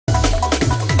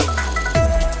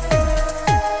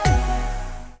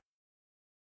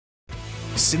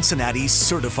Cincinnati's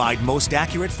certified most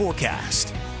accurate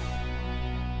forecast.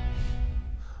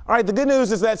 All right, the good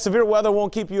news is that severe weather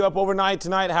won't keep you up overnight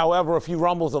tonight. However, a few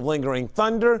rumbles of lingering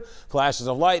thunder, flashes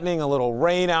of lightning, a little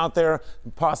rain out there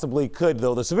possibly could,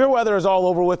 though. The severe weather is all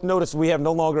over with. Notice we have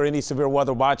no longer any severe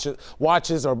weather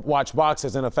watches or watch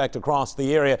boxes in effect across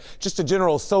the area. Just a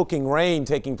general soaking rain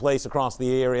taking place across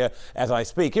the area as I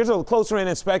speak. Here's a closer-in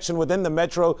inspection within the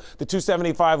metro, the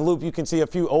 275 loop. You can see a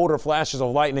few older flashes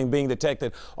of lightning being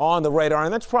detected on the radar,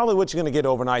 and that's probably what you're going to get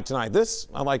overnight tonight. This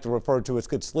I like to refer to as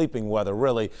good sleeping weather,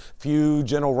 really. Few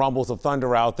gentle rumbles of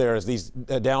thunder out there as these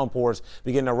downpours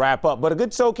begin to wrap up. But a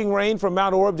good soaking rain from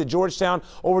Mount Orab to Georgetown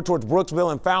over towards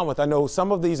Brooksville and Falmouth. I know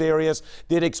some of these areas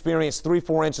did experience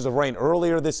 3-4 inches of rain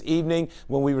earlier this evening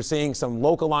when we were seeing some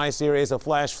localized areas of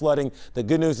flash flooding. The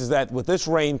good news is that with this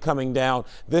rain coming down,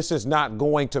 this is not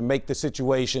going to make the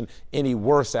situation any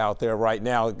worse out there right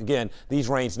now. Again, these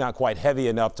rains not quite heavy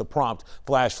enough to prompt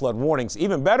flash flood warnings.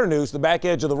 Even better news, the back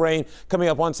edge of the rain coming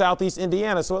up on southeast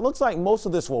Indiana. So it looks like most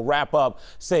of this will wrap up,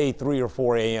 say, 3 or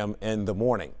 4 a.m. in the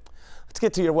morning. Let's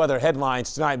get to your weather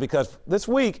headlines tonight, because this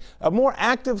week, a more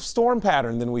active storm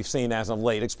pattern than we've seen as of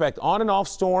late. Expect on and off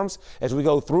storms as we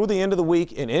go through the end of the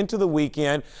week and into the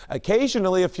weekend.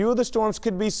 Occasionally, a few of the storms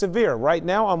could be severe. Right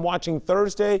now, I'm watching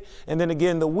Thursday and then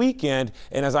again the weekend.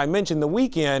 And as I mentioned, the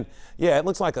weekend, yeah, it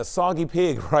looks like a soggy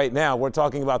pig right now. We're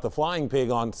talking about the flying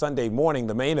pig on Sunday morning,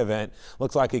 the main event.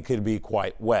 Looks like it could be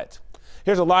quite wet.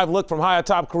 Here's a live look from high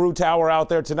atop Carew Tower out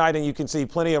there tonight, and you can see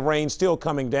plenty of rain still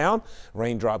coming down.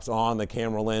 Raindrops on the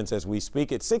camera lens as we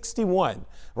speak. It's 61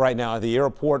 right now at the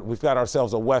airport. We've got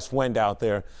ourselves a west wind out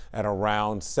there at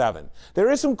around 7.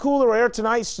 There is some cooler air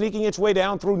tonight sneaking its way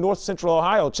down through north central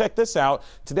Ohio. Check this out.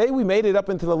 Today we made it up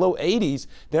into the low 80s.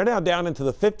 They're now down into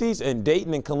the 50s, and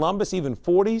Dayton and Columbus even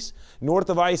 40s.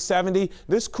 North of I-70.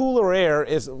 This cooler air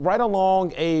is right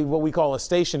along what we call a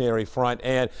stationary front,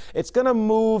 and it's going to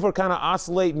move or kind of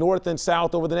oscillate north and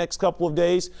south over the next couple of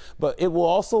days, but it will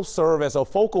also serve as a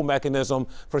focal mechanism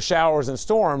for showers and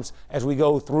storms as we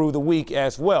go through the week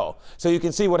as well. So you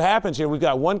can see what happens here. We've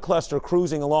got one cluster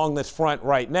cruising along this front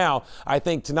right now. I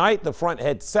think tonight the front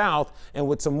heads south, and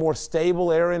with some more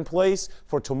stable air in place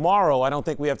for tomorrow, I don't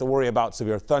think we have to worry about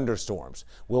severe thunderstorms.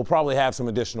 We'll probably have some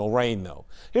additional rain though.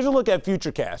 Here's a look at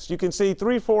futurecast. You can see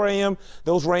 3-4 a.m.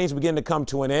 those rains begin to come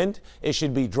to an end. It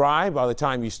should be dry by the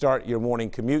time you start your morning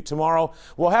commute tomorrow.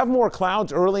 We'll have more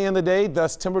clouds early in the day,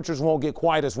 thus temperatures won't get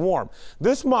quite as warm.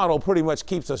 This model pretty much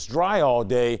keeps us dry all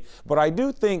day, but I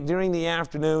do think during the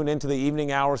afternoon into the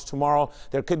evening hours tomorrow,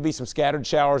 there could be some scattered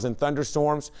showers and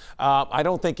thunderstorms. I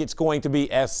don't think it's going to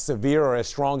be as severe or as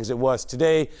strong as it was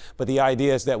today, but the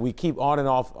idea is that we keep on and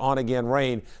off, on again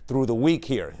rain through the week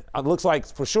here. It looks like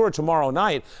for sure tomorrow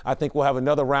night, I think we'll have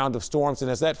another round of storms,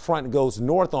 and as that front goes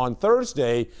north on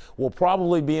Thursday, we'll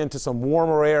probably be into some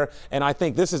warmer air, and I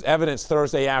think this is evidence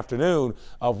Thursday afternoon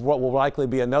of what will likely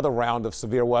be another round of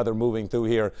severe weather moving through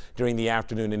here during the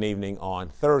afternoon and evening on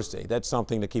Thursday. That's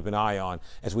something to keep an eye on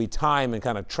as we time and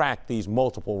kind of track these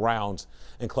multiple rounds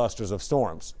and clusters of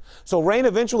storms. So rain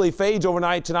eventually fades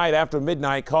overnight tonight after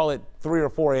midnight. Call it 3 or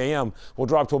 4 a.m. We'll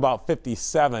drop to about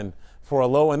 57 for a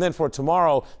low, and then for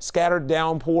tomorrow, scattered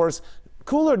downpours.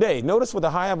 Cooler day. Notice with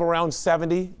a high of around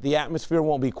 70, the atmosphere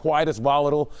won't be quite as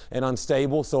volatile and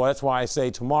unstable. So that's why I say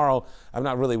tomorrow I'm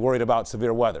not really worried about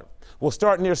severe weather. We'll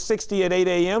start near 60 at 8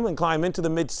 a.m. and climb into the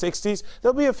mid-60s.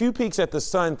 There'll be a few peaks at the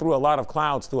sun through a lot of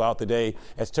clouds throughout the day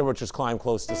as temperatures climb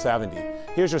close to 70.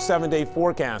 Here's your 7-day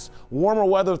forecast. Warmer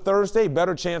weather Thursday,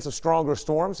 better chance of stronger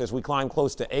storms as we climb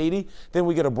close to 80. Then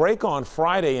we get a break on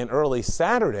Friday and early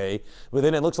Saturday, but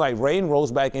then it looks like rain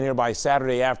rolls back in here by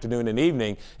Saturday afternoon and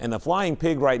evening, and the flying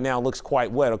pig right now looks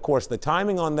quite wet. Of course, the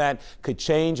timing on that could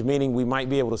change, meaning we might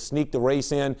be able to sneak the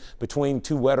race in between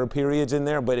two wetter periods in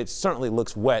there, but it certainly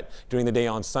looks wet during the day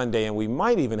on Sunday, and we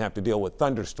might even have to deal with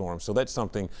thunderstorms. So that's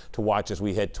something to watch as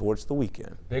we head towards the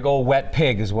weekend. Big old wet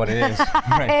pig is what it is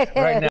right now.